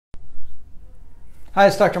Hi,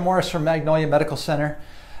 it's Dr. Morris from Magnolia Medical Center.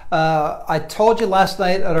 I told you last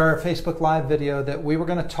night at our Facebook Live video that we were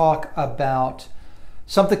going to talk about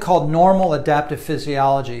something called normal adaptive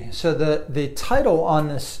physiology. So the title on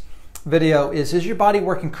this video is your body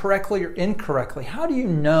working correctly or incorrectly? How do you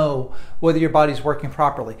know whether your body's working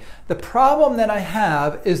properly? The problem that I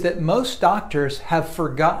have is that most doctors have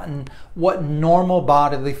forgotten what normal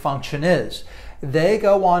bodily function is. They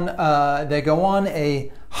go on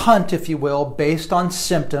a hunt, if you will, based on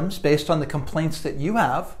symptoms, based on the complaints that you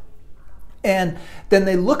have, and then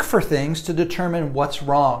they look for things to determine what's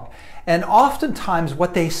wrong. And oftentimes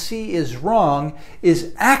what they see is wrong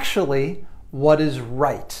is actually what is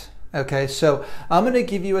right. Okay, so I'm going to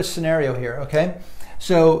give you a scenario here, okay?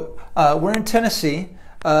 So we're in Tennessee,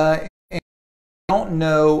 and I don't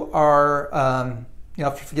know our, you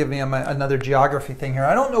have to forgive me on another geography thing here.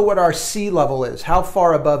 I don't know what our sea level is, how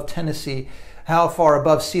far above Tennessee, how far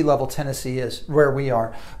above sea level Tennessee is where we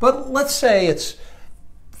are. But let's say it's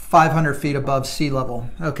 500 feet above sea level,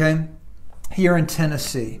 okay? Here in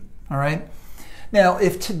Tennessee, all right? Now,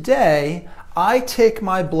 if today I take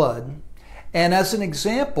my blood, and as an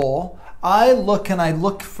example, I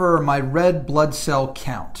look for my red blood cell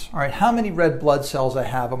count. All right, how many red blood cells I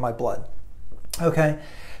have in my blood. Okay,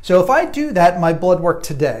 so if I do that, my blood work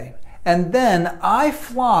today, and then I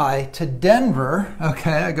fly to Denver,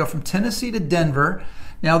 okay, I go from Tennessee to Denver.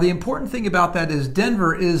 Now the important thing about that is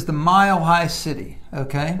Denver is the mile-high city,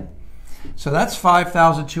 okay? So that's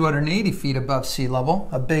 5,280 feet above sea level,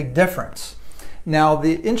 a big difference. Now,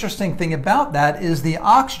 the interesting thing about that is the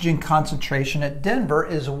oxygen concentration at Denver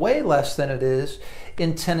is way less than it is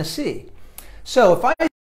in Tennessee. So if I take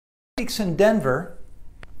weeks in Denver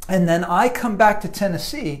and then I come back to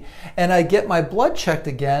Tennessee and I get my blood checked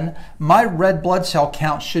again, my red blood cell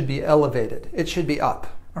count should be elevated. It should be up,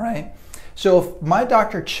 all right? So if my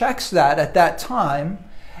doctor checks that at that time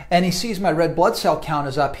and he sees my red blood cell count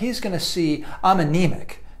is up, he's going to see I'm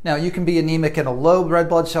anemic. Now, you can be anemic in a low red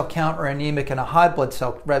blood cell count or anemic in a high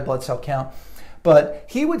red blood cell count, but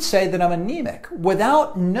he would say that I'm anemic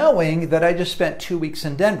without knowing that I just spent 2 weeks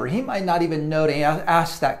in Denver. He might not even know to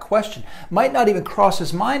ask that question, might not even cross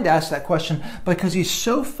his mind to ask that question because he's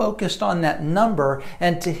so focused on that number,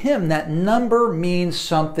 and to him, that number means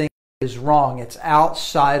something is wrong. It's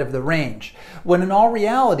outside of the range. When in all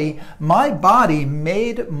reality, my body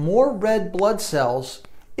made more red blood cells.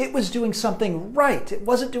 It was doing something right. It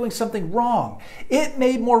wasn't doing something wrong. It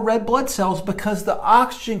made more red blood cells because the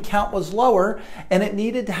oxygen count was lower and it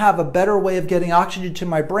needed to have a better way of getting oxygen to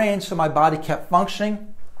my brain so my body kept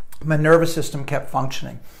functioning, my nervous system kept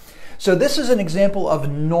functioning. So this is an example of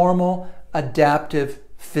normal adaptive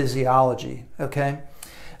physiology, okay?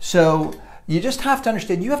 So you just have to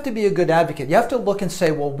understand, you have to be a good advocate. You have to look and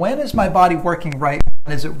say, well, when is my body working right?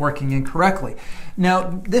 When is it working incorrectly?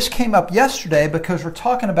 Now, this came up yesterday because we're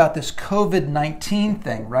talking about this COVID-19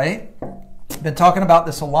 thing, right? Been talking about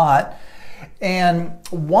this a lot. And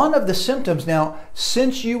one of the symptoms, now,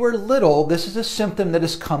 since you were little, this is a symptom that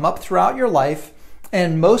has come up throughout your life,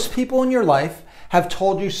 and most people in your life have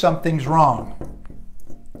told you something's wrong.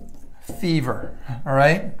 Fever, all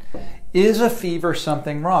right? Is a fever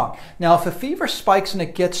something wrong? Now, if a fever spikes and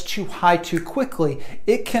it gets too high too quickly,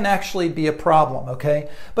 it can actually be a problem, okay?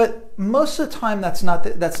 But most of the time, that's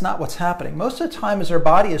not what's happening. Most of the time is our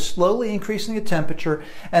body is slowly increasing the temperature,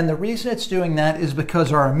 and the reason it's doing that is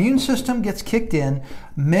because our immune system gets kicked in.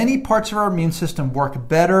 Many parts of our immune system work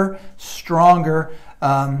better, stronger,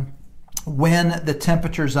 when the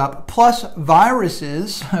temperature's up. Plus,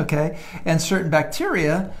 viruses, okay, and certain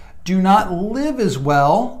bacteria do not live as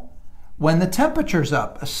well when the temperature's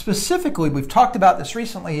up. Specifically, we've talked about this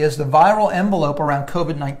recently, is the viral envelope around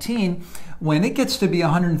COVID-19. When it gets to be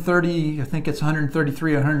 130, I think it's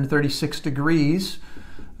 133, 136 degrees,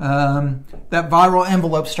 that viral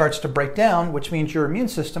envelope starts to break down, which means your immune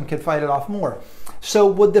system can fight it off more. So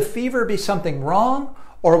would the fever be something wrong,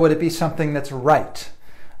 or would it be something that's right?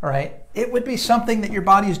 All right, it would be something that your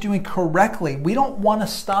body is doing correctly. We don't want to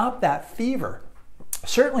stop that fever.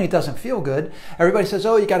 Certainly it doesn't feel good. Everybody says,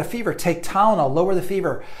 oh, you got a fever, take Tylenol, lower the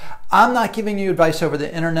fever. I'm not giving you advice over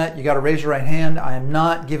the internet. You got to raise your right hand. I am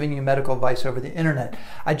not giving you medical advice over the internet.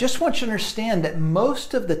 I just want you to understand that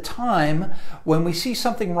most of the time when we see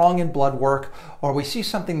something wrong in blood work or we see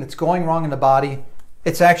something that's going wrong in the body,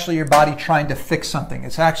 it's actually your body trying to fix something.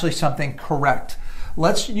 It's actually something correct.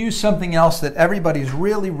 Let's use something else that everybody's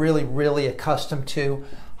really, really, really accustomed to,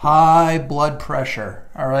 high blood pressure,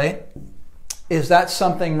 all right? Is that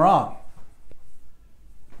something wrong?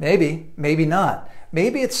 Maybe, maybe not.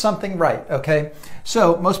 Maybe it's something right, okay?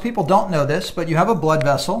 So most people don't know this, but you have a blood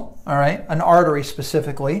vessel, all right, an artery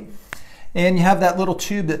specifically, and you have that little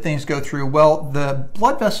tube that things go through. Well, the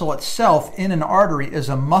blood vessel itself in an artery is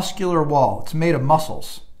a muscular wall. It's made of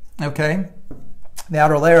muscles, okay? The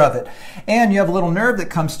outer layer of it. And you have a little nerve that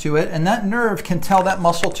comes to it, and that nerve can tell that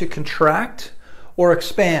muscle to contract or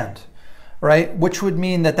expand, right? Which would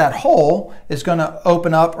mean that that hole is going to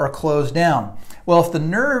open up or close down. Well, if the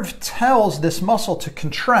nerve tells this muscle to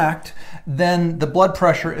contract, then the blood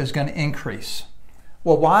pressure is going to increase.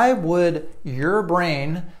 Well, why would your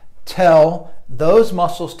brain tell those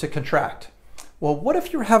muscles to contract? Well, what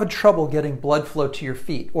if you're having trouble getting blood flow to your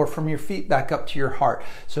feet or from your feet back up to your heart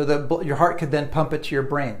so that your heart could then pump it to your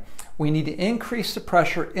brain? We need to increase the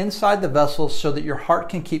pressure inside the vessels so that your heart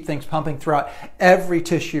can keep things pumping throughout every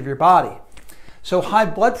tissue of your body. So high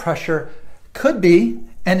blood pressure could be,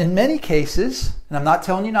 and in many cases, and I'm not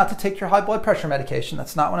telling you not to take your high blood pressure medication,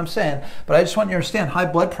 that's not what I'm saying, but I just want you to understand high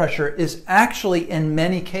blood pressure is actually in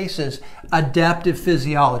many cases adaptive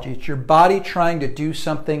physiology. It's your body trying to do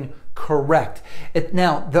something correct.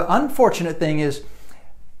 Now, the unfortunate thing is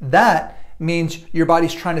that means your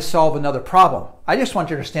body's trying to solve another problem. I just want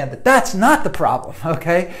you to understand that that's not the problem,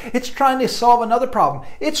 okay? It's trying to solve another problem.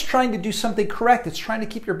 It's trying to do something correct. It's trying to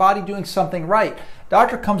keep your body doing something right.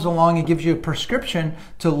 Doctor comes along and gives you a prescription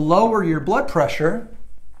to lower your blood pressure,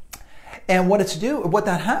 and what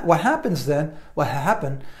happens then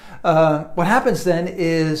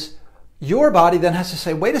is your body then has to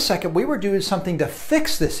say, wait a second, we were doing something to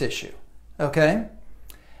fix this issue, okay?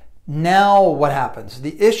 Now what happens?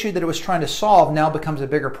 The issue that it was trying to solve now becomes a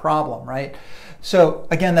bigger problem, right? So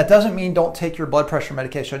again, that doesn't mean don't take your blood pressure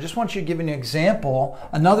medication. I just want you to give an example,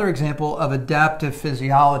 another example of adaptive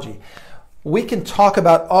physiology. We can talk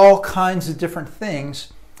about all kinds of different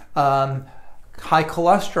things. High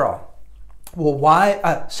cholesterol. Well,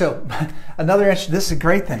 why? So another issue, this is a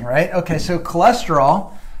great thing, right? Okay, so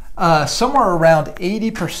cholesterol, somewhere around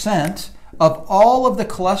 80% of all of the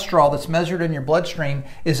cholesterol that's measured in your bloodstream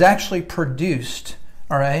is actually produced,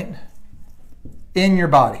 all right, in your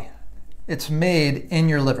body. It's made in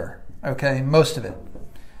your liver, okay, most of it.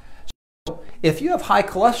 So if you have high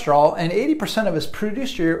cholesterol and 80% of it is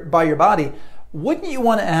produced by your body, wouldn't you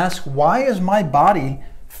want to ask, why does my body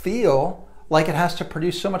feel like it has to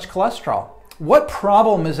produce so much cholesterol? What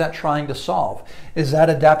problem is that trying to solve? Is that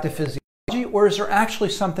adaptive physiology? Or is there actually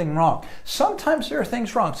something wrong? Sometimes there are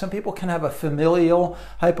things wrong. Some people can have a familial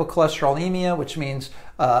hypocholesterolemia, which means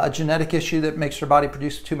a genetic issue that makes their body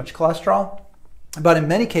produce too much cholesterol. But in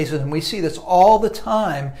many cases, and we see this all the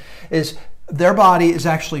time, is their body is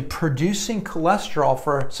actually producing cholesterol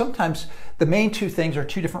for sometimes the main two things are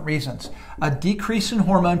two different reasons. A decrease in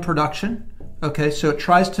hormone production. Okay, so it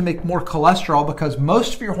tries to make more cholesterol because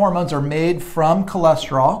most of your hormones are made from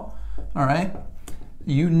cholesterol. All right.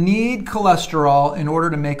 You need cholesterol in order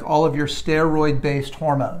to make all of your steroid-based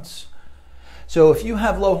hormones. So if you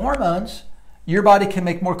have low hormones, your body can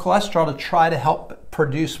make more cholesterol to try to help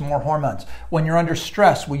produce more hormones. When you're under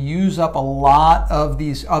stress, we use up a lot of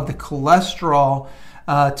the cholesterol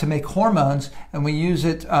to make hormones, and we use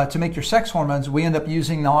it to make your sex hormones. We end up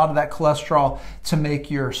using a lot of that cholesterol to make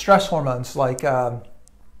your stress hormones, like now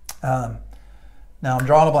I'm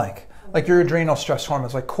drawing a blank, like your adrenal stress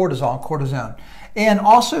hormones, like cortisone. And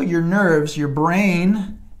also your nerves, your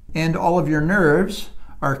brain and all of your nerves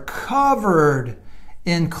are covered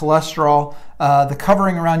in cholesterol. The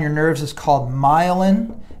covering around your nerves is called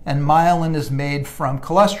myelin, and myelin is made from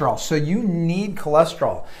cholesterol. So you need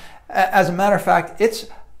cholesterol. As a matter of fact, it's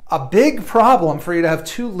a big problem for you to have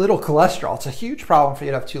too little cholesterol. It's a huge problem for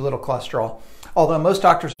you to have too little cholesterol. Although most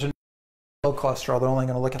doctors are low cholesterol, they're only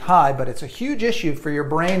going to look at high, but it's a huge issue for your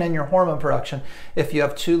brain and your hormone production if you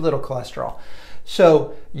have too little cholesterol.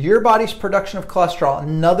 So your body's production of cholesterol,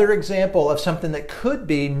 another example of something that could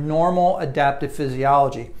be normal adaptive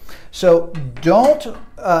physiology. So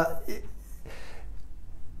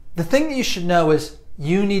the thing that you should know is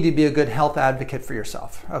you need to be a good health advocate for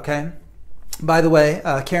yourself, okay? By the way,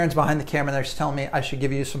 Karen's behind the camera there. She's telling me I should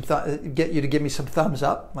give you get you to give me some thumbs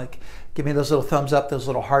up. Like, give me those little thumbs up, those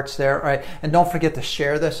little hearts there. All right, and don't forget to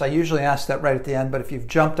share this. I usually ask that right at the end, but if you've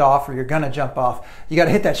jumped off or you're gonna jump off, you got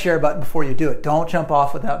to hit that share button before you do it. Don't jump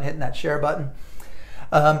off without hitting that share button.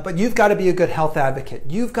 But you've got to be a good health advocate.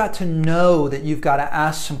 You've got to know that you've got to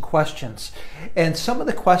ask some questions. And some of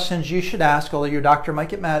the questions you should ask, although your doctor might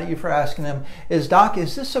get mad at you for asking them, is, Doc,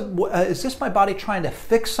 is this my body trying to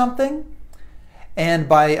fix something? And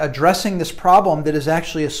by addressing this problem that is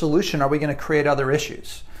actually a solution, are we going to create other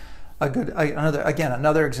issues?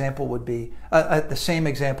 Another example would be the same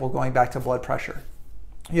example going back to blood pressure.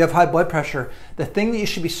 You have high blood pressure. The thing that you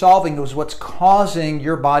should be solving is what's causing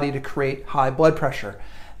your body to create high blood pressure.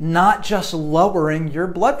 not just lowering your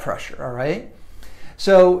blood pressure, all right?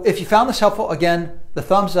 So if you found this helpful, again, the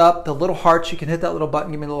thumbs up, the little hearts, you can hit that little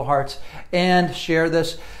button, give me little hearts, and share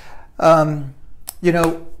this. You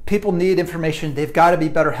know, people need information. They've got to be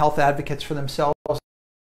better health advocates for themselves.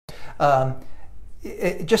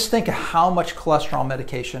 Just think of how much cholesterol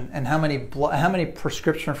medication and how many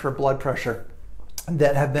prescriptions for blood pressure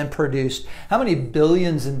that have been produced, how many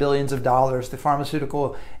billions and billions of dollars the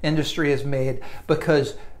pharmaceutical industry has made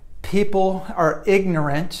because people are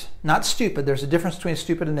ignorant, not stupid. There's a difference between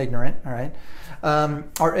stupid and ignorant, all right?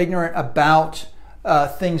 Are ignorant about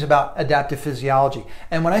things about adaptive physiology.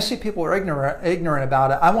 And when I see people are ignorant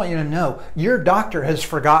about it, I want you to know your doctor has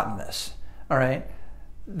forgotten this, all right?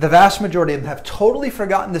 The vast majority of them have totally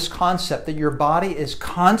forgotten this concept that your body is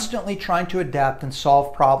constantly trying to adapt and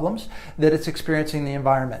solve problems that it's experiencing in the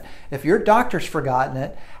environment. If your doctor's forgotten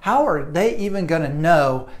it, how are they even going to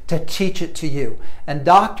know to teach it to you? And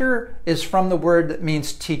doctor is from the word that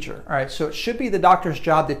means teacher. All right, so it should be the doctor's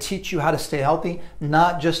job to teach you how to stay healthy,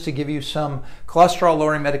 not just to give you some cholesterol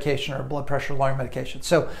lowering medication or blood pressure lowering medication.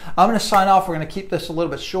 So I'm going to sign off. We're going to keep this a little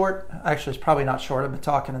bit short. Actually, it's probably not short. I've been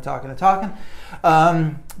talking and talking and talking.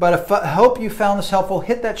 But I hope you found this helpful.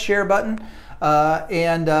 Hit that share button. I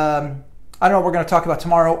don't know what we're going to talk about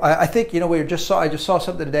tomorrow. I think, you know, I just saw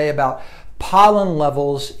something today about pollen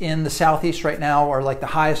levels in the southeast right now are like the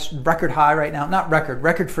highest record high right now. Not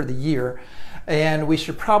record for the year. And we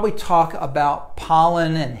should probably talk about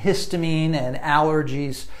pollen and histamine and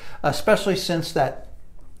allergies, especially since that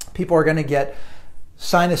people are going to get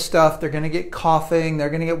sinus stuff, they're going to get coughing, they're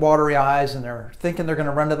going to get watery eyes, and they're thinking they're going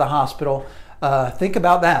to run to the hospital. Think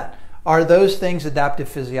about that. Are those things adaptive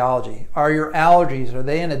physiology? Are your allergies, are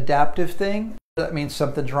they an adaptive thing? That means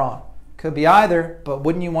something's wrong. Could be either, but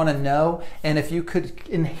wouldn't you want to know? And if you could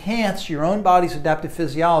enhance your own body's adaptive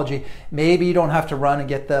physiology, maybe you don't have to run and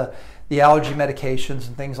get the allergy medications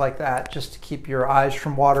and things like that just to keep your eyes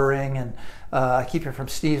from watering and keep you from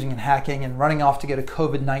sneezing and hacking and running off to get a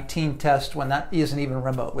COVID-19 test when that isn't even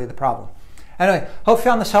remotely the problem. Anyway, hope you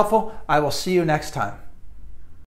found this helpful. I will see you next time.